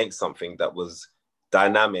 and make something that was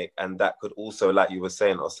dynamic and that could also, like you were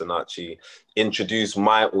saying, Osinachi, introduce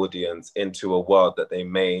my audience into a world that they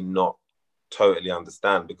may not totally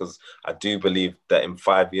understand, because I do believe that in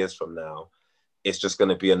 5 years from now, it's just going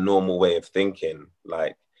to be a normal way of thinking.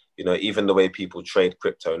 Like, you know, even the way people trade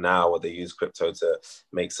crypto now, or they use crypto to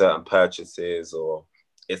make certain purchases, or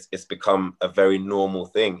it's become a very normal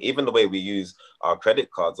thing. Even the way we use our credit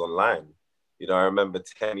cards online. You know, I remember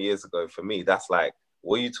 10 years ago, for me, that's like,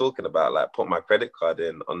 what are you talking about? Like, put my credit card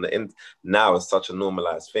in on the end. Now it's such a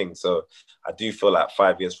normalized thing. So I do feel like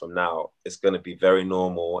 5 years from now, it's going to be very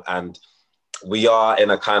normal. And we are in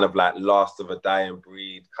a kind of like last of a dying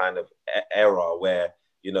breed kind of era where,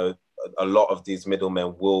 you know, a lot of these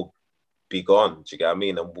middlemen will be gone. Do you get what I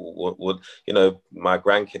mean? And would, you know, my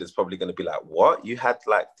grandkid is probably going to be like, what? You had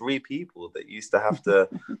like 3 people that used to have to,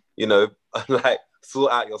 you know, like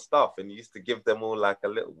sort out your stuff, and you used to give them all like a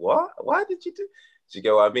little, what? Why did you do? Do you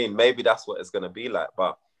get what I mean? Maybe that's what it's going to be like.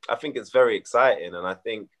 But I think it's very exciting. And I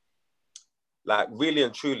think, like, really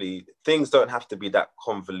and truly, things don't have to be that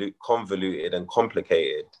convoluted and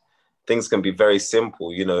complicated. Things can be very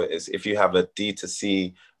simple. You know, if you have a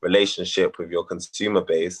D2C relationship with your consumer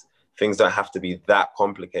base, things don't have to be that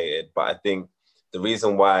complicated. But I think the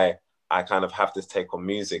reason why I kind of have this take on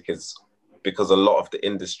music is because a lot of the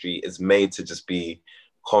industry is made to just be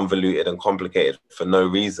convoluted and complicated for no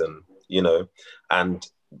reason, you know. And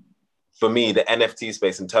for me, the NFT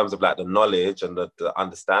space, in terms of like the knowledge and the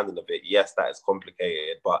understanding of it, yes, that is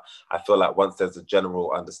complicated. But I feel like once there's a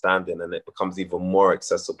general understanding and it becomes even more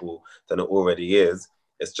accessible than it already is,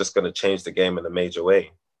 it's just going to change the game in a major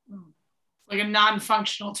way. Like a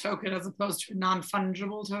non-functional token as opposed to a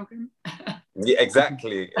non-fungible token. Yeah,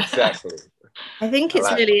 exactly. I think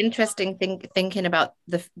it's really interesting thinking about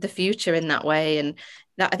the future in that way. And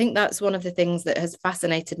that, I think that's one of the things that has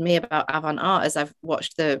fascinated me about Avant Art as I've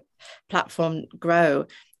watched the platform grow,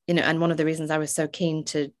 you know, and one of the reasons I was so keen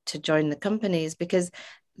to join the company is because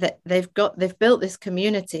they've built this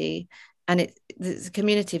community, and it's a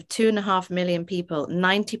community of 2.5 million people.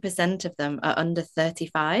 90% of them are under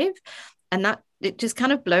 35. And that, it just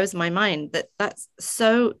kind of blows my mind that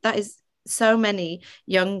is so many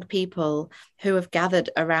young people who have gathered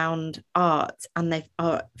around art, and they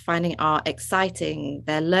are finding art exciting.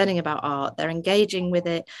 They're learning about art, they're engaging with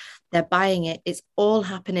it, they're buying it. It's all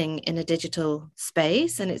happening in a digital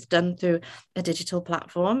space, and it's done through a digital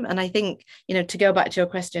platform. And I think, you know, to go back to your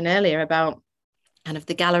question earlier about kind of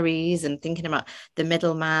the galleries and thinking about the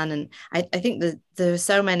middleman. And I think that there are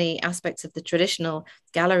so many aspects of the traditional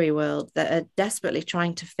gallery world that are desperately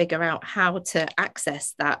trying to figure out how to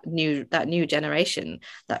access that new generation,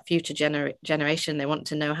 that future generation. They want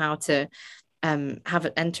to know how to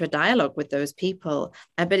enter a dialogue with those people.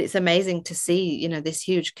 But it's amazing to see, you know, this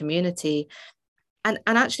huge community. And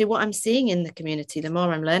actually what I'm seeing in the community, the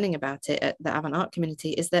more I'm learning about it at the Avant Art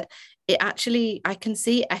community, is that it actually, I can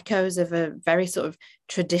see echoes of a very sort of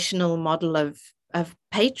traditional model of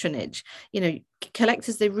patronage. You know,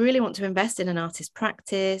 collectors, they really want to invest in an artist's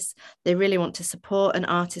practice. They really want to support an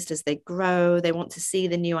artist as they grow. They want to see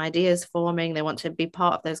the new ideas forming. They want to be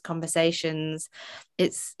part of those conversations.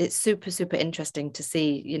 It's super, super interesting to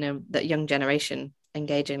see, you know, that young generation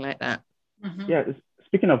engaging like that. Mm-hmm. Yeah.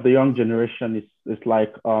 Speaking of the young generation, it's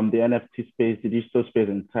like the NFT space, the digital space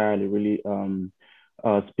entirely really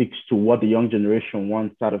speaks to what the young generation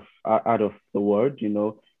wants out of the world. You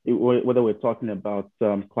know, whether we're talking about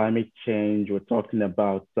climate change, we're talking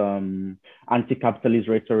about anti-capitalist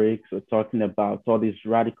rhetoric, we're talking about all these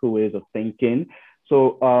radical ways of thinking.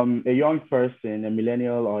 So a young person, a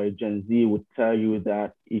millennial or a Gen Z, would tell you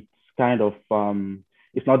that it's kind of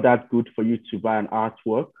it's not that good for you to buy an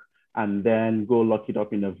artwork and then go lock it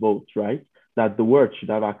up in a vault, right? That the world should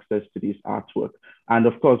have access to this artwork. And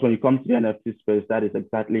of course, when you come to the NFT space, that is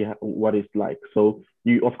exactly what it's like. So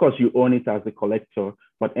you, of course, you own it as a collector,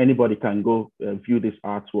 but anybody can go view this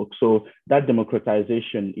artwork. So that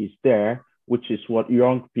democratization is there, which is what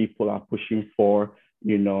young people are pushing for,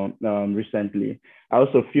 you know, recently. I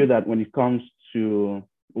also feel that when it comes to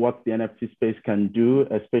what the NFT space can do,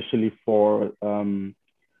 especially for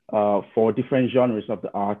different genres of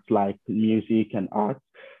the arts, like music and art.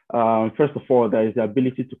 First of all, there is the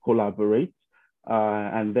ability to collaborate.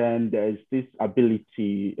 And then there's this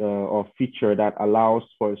ability or feature that allows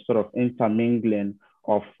for sort of intermingling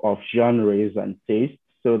of genres and tastes,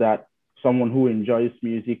 so that someone who enjoys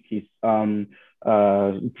music is drawn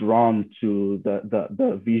to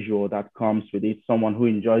the visual that comes with it. Someone who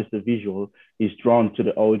enjoys the visual is drawn to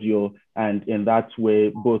the audio, and in that way,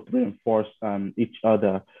 both reinforce each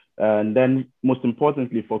other. And then most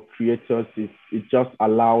importantly for creators, it just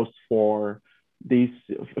allows for this.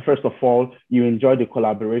 First of all, you enjoy the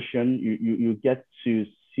collaboration. You get to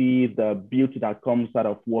see the beauty that comes out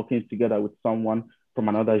of working together with someone from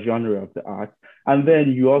another genre of the art. And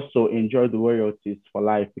then you also enjoy the royalties for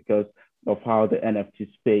life because of how the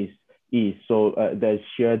NFT space is. So there's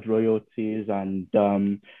shared royalties, and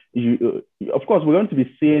of course, we're going to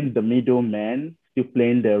be seeing the middlemen still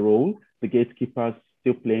playing their role, the gatekeepers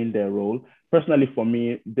still playing their role. Personally, for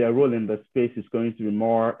me, their role in the space is going to be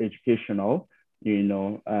more educational,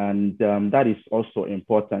 and that is also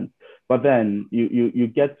important. But then you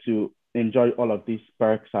get to enjoy all of these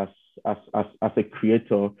perks as a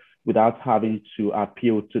creator without having to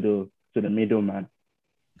appeal to the middleman.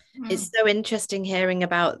 It's so interesting hearing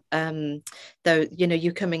about though,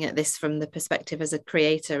 you coming at this from the perspective as a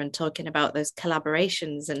creator and talking about those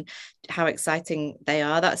collaborations and how exciting they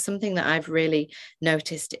are. That's something that I've really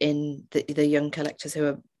noticed in the young collectors who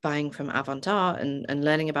are buying from Avant Art and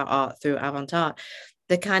learning about art through Avant Art.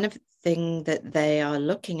 The kind of thing that they are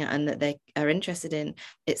looking at and that they are interested in,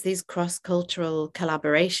 it's these cross-cultural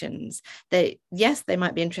collaborations. They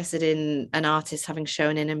might be interested in an artist having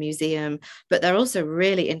shown in a museum, but they're also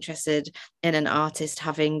really interested in an artist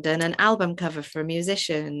having done an album cover for a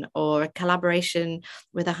musician or a collaboration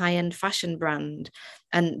with a high-end fashion brand.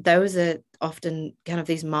 And those are often kind of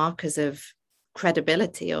these markers of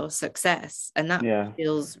credibility or success, and that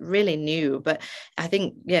feels really new. But I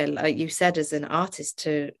think, like you said, as an artist,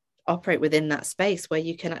 to operate within that space where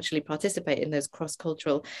you can actually participate in those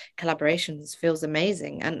cross-cultural collaborations feels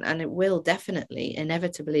amazing, and it will definitely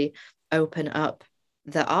inevitably open up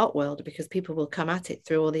the art world because people will come at it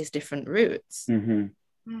through all these different routes. Mm-hmm.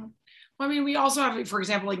 Well, I mean, we also have, for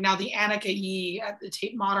example, like now the Annika Yee at the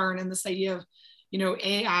Tate Modern, and this idea of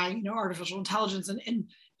AI, artificial intelligence, and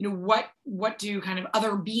what do kind of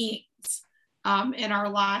other beings in our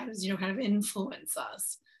lives kind of influence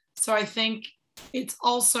us. So I think it's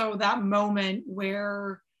also that moment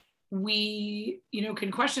where we,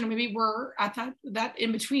 can question, maybe we're at that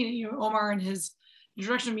in between. Omar in his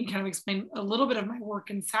introduction to me kind of explained a little bit of my work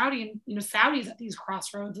in Saudi, and Saudi's at these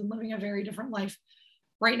crossroads and living a very different life.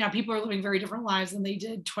 Right now, people are living very different lives than they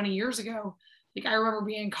did 20 years ago. Like, I remember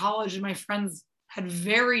being in college and my friends had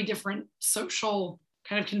very different social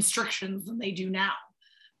kind of constrictions than they do now.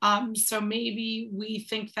 So maybe we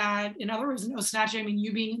think that, in other words, Osinachi, I mean,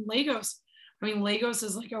 you being in Lagos, Lagos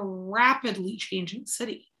is like a rapidly changing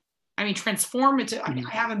city. Transformative. I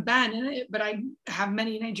haven't been in it, but I have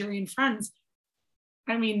many Nigerian friends.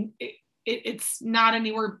 It's not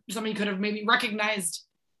anywhere somebody could have maybe recognized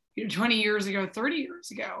 20 years ago, 30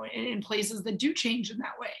 years ago, in places that do change in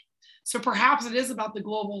that way. So perhaps it is about the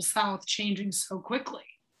global South changing so quickly.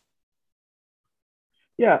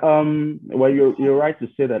 Yeah, well, you're right to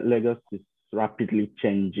say that Lagos is rapidly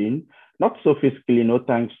changing, not so physically, no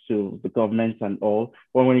thanks to the government and all,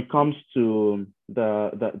 but when it comes to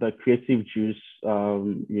the creative juice,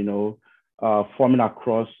 forming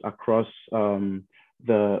across the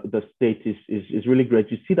state is really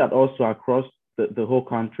great. You see that also across the whole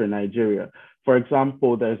country, Nigeria. For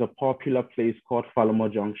example, there's a popular place called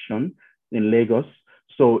Falomo Junction in Lagos.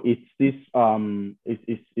 So it's this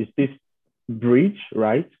bridge,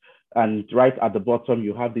 right? And right at the bottom,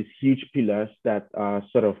 you have these huge pillars that are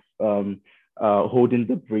sort of holding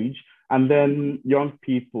the bridge. And then young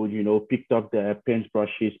people, picked up their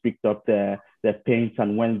paintbrushes, picked up their paints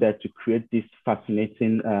and went there to create this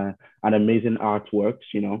fascinating and amazing artworks.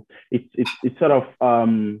 It sort of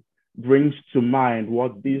brings to mind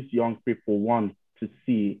what these young people want to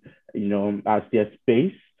see, as their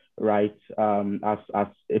space, right? As a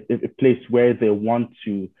place where they want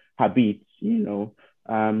to habit,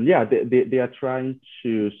 they are trying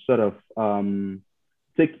to sort of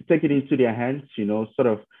take it into their hands, sort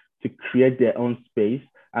of to create their own space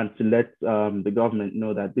and to let the government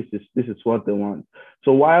know that this is what they want.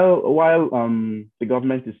 So while the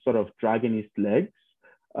government is sort of dragging its legs,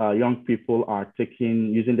 young people are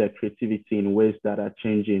using their creativity in ways that are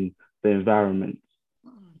changing the environment.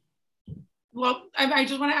 Well, I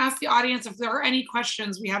just want to ask the audience if there are any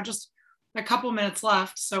questions. We have just a couple minutes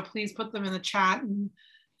left, so please put them in the chat, and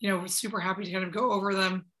we're super happy to kind of go over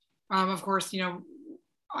them. Of course,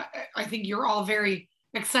 I think you're all very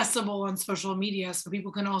accessible on social media, so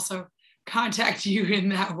people can also contact you in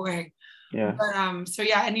that way. Yeah. But, so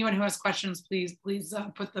yeah, anyone who has questions, please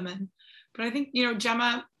put them in. But I think, you know,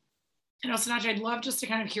 Gemma and Osinachi, I'd love just to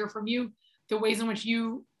kind of hear from you the ways in which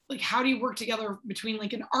you, like, how do you work together between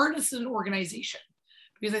like an artist and an organization?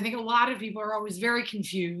 Because I think a lot of people are always very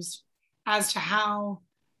confused as to how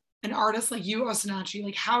an artist like you, Osinachi,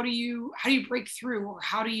 like how do you break through, or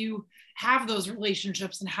how do you have those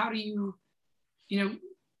relationships, and how do you know,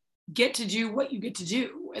 get to do what you get to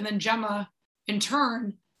do? And then Gemma, in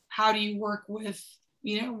turn, how do you work with,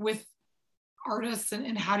 you know, with artists,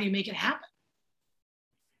 and how do you make it happen?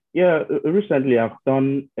 Yeah, recently I've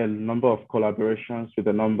done a number of collaborations with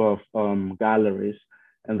a number of galleries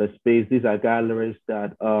in the space. These are galleries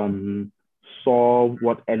that saw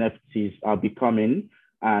what NFTs are becoming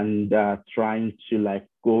and trying to like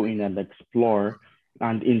go in and explore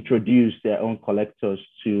and introduce their own collectors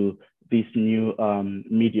to this new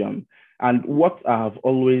medium. And what I've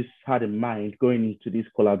always had in mind going into this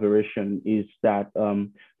collaboration is that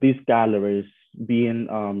these galleries, being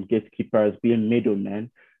gatekeepers, being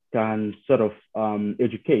middlemen, can sort of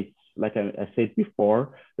educate, like I said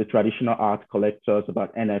before, the traditional art collectors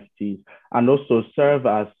about NFTs, and also serve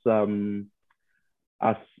as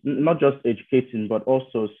not just educating, but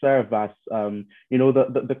also serve as, you know,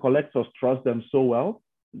 the collectors trust them so well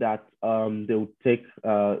that they would take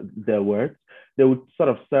their word. They would sort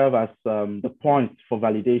of serve as the point for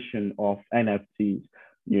validation of NFTs,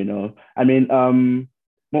 you know. I mean,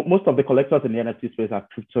 most of the collectors in the NFT space are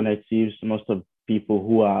crypto natives, most of people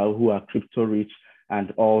who are crypto rich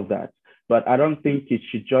and all that. But I don't think it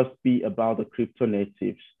should just be about the crypto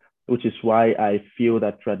natives, which is why I feel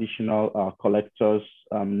that traditional collectors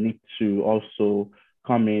need to also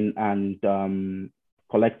come in and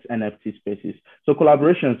collect NFT spaces. So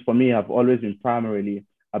collaborations for me have always been primarily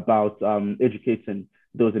about educating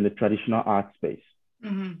those in the traditional art space.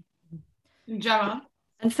 Mm-hmm. Gemma?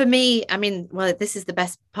 And for me, I mean, well, this is the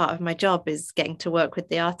best part of my job, is getting to work with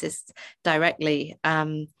the artists directly.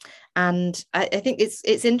 And I think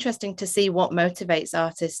it's interesting to see what motivates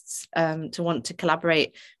artists to want to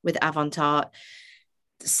collaborate with Avant Art.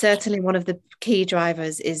 Certainly one of the key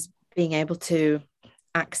drivers is being able to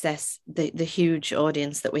access the huge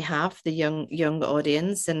audience that we have, the young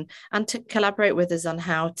audience, and to collaborate with us on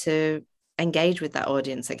how to engage with that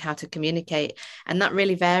audience, like how to communicate. And that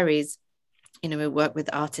really varies. You know, we work with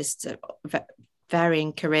artists at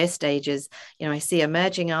varying career stages. You know, I see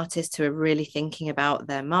emerging artists who are really thinking about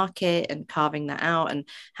their market and carving that out, and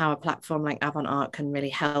how a platform like Avant Art can really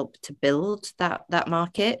help to build that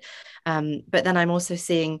market. But then I'm also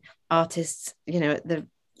seeing artists, you know, at the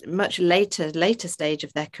much later stage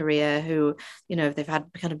of their career who, you know, if they've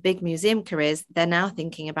had kind of big museum careers, they're now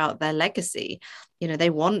thinking about their legacy. You know, they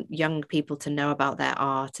want young people to know about their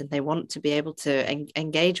art, and they want to be able to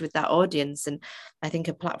engage with that audience. And I think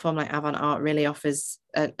a platform like Avant Art really offers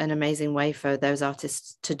an amazing way for those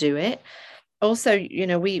artists to do it. Also, you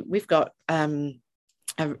know, we've got a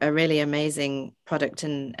really amazing product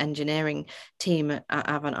and engineering team at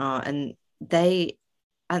Avant Art, and they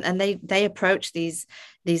approach these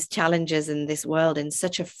challenges in this world in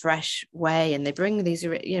such a fresh way, and they bring these,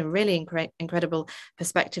 you know, really incredible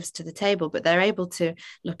perspectives to the table. But they're able to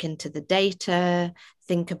look into the data,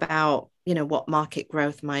 think about, you know, what market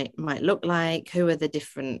growth might look like, who are the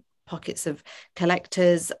different pockets of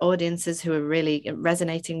collectors, audiences who are really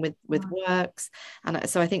resonating with works. And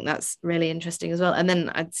so I think that's really interesting as well. And then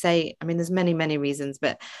I'd say, I mean, there's many reasons,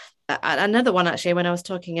 but another one, actually, when I was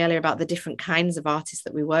talking earlier about the different kinds of artists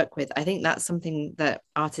that we work with, I think that's something that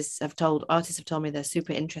artists have told me they're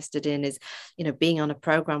super interested in, is, you know, being on a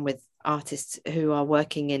program with artists who are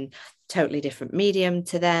working in totally different medium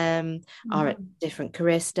to them, are at different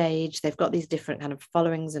career stage. They've got these different kind of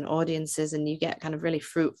followings and audiences, and you get kind of really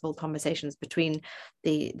fruitful conversations between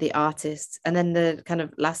the artists. And then the kind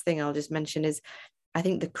of last thing I'll just mention is, I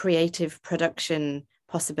think the creative production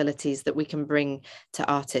possibilities that we can bring to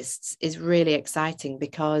artists is really exciting,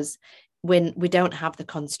 because when we don't have the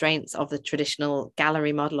constraints of the traditional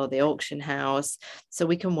gallery model or the auction house, so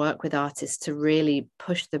we can work with artists to really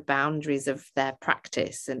push the boundaries of their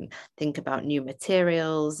practice and think about new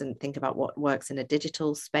materials and think about what works in a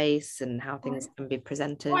digital space and how things can be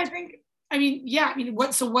presented. Well, what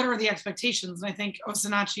are the expectations? And I think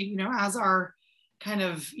Osinachi, you know, as our kind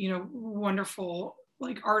of, you know, wonderful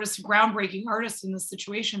like artist, groundbreaking artist in this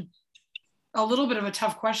situation, a little bit of a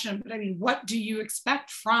tough question, but I mean, what do you expect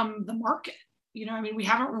from the market? You know, I mean, we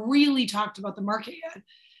haven't really talked about the market yet.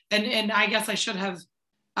 And I guess I should have,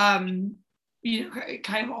 you know,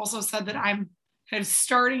 kind of also said that I'm kind of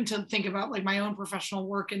starting to think about like my own professional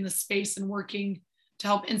work in this space and working to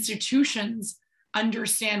help institutions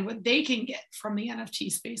understand what they can get from the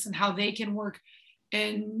NFT space and how they can work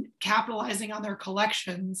in capitalizing on their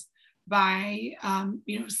collections by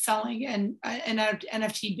selling an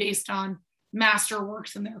NFT based on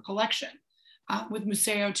masterworks in their collection with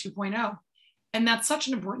Museo 2.0. And that's such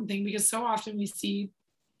an important thing, because so often we see,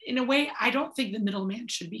 in a way, I don't think the middleman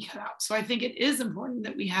should be cut out. So I think it is important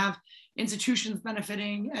that we have institutions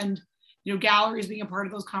benefiting and galleries being a part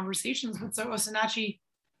of those conversations. But so Osinachi,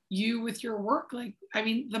 you with your work,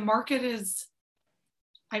 the market is,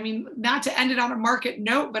 not to end it on a market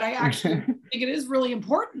note, but I actually think it is really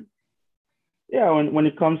important. Yeah, when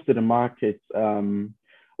it comes to the market,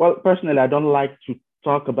 well, personally, I don't like to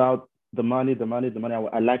talk about the money.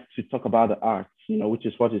 I like to talk about the art, which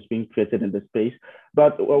is what is being created in the space.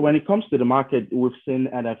 But when it comes to the market, we've seen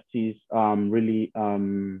NFTs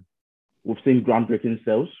we've seen groundbreaking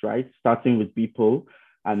sales, right? Starting with Beeple,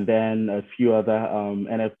 and then a few other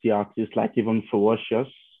NFT artists like even Ferocious,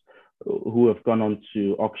 who have gone on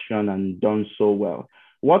to auction and done so well.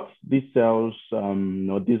 What these sales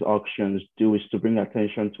or these auctions do is to bring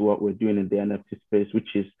attention to what we're doing in the NFT space,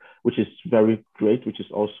 which is very great, which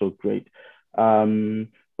is also great.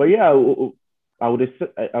 But yeah, I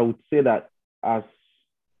would say that as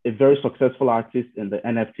a very successful artist in the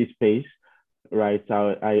NFT space, right,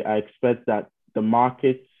 I expect that the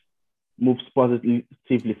market moves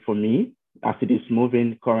positively for me as it is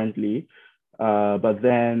moving currently. But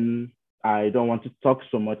then I don't want to talk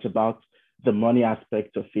so much about the money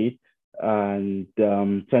aspect of it and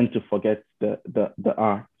tend to forget the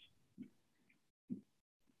art.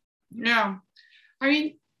 Yeah,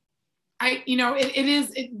 that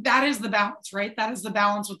is the balance, right? That is the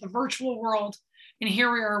balance with the virtual world. And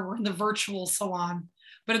here we are, we're in the virtual salon,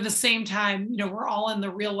 but at the same time, we're all in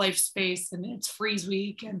the real life space, and it's Frieze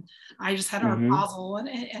Week, and I just had Art Basel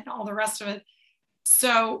and all the rest of it.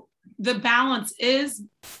 So the balance is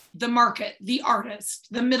the market, the artist,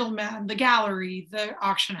 the middleman, the gallery, the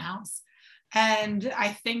auction house. And I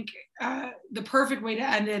think the perfect way to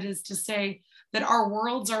end it is to say that our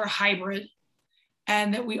worlds are hybrid,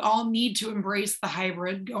 and that we all need to embrace the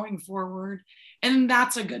hybrid going forward. And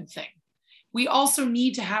that's a good thing. We also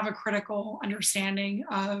need to have a critical understanding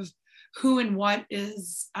of who and what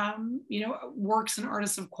is, works and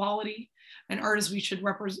artists of quality, and artists we should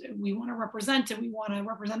represent. We want to represent, and we want to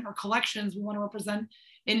represent our collections. We want to represent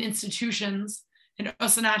in institutions. And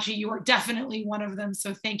Osinachi, you are definitely one of them.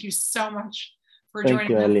 So thank you so much for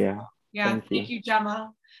joining us. Alia. Yeah, thank you,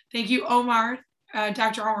 Gemma. Thank you, Omar,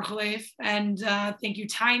 Dr. Omar Khalif, and thank you,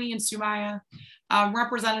 Tiny and Sumaya,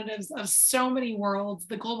 representatives of so many worlds,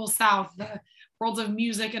 the global South, the worlds of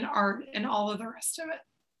music and art, and all of the rest of it.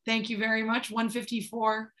 Thank you very much.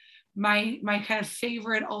 154, my kind of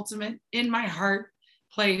favorite, ultimate, in my heart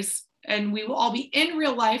place. And we will all be in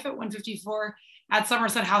real life at 154 at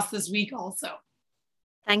Somerset House this week also.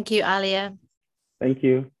 Thank you, Alia. Thank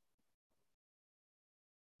you.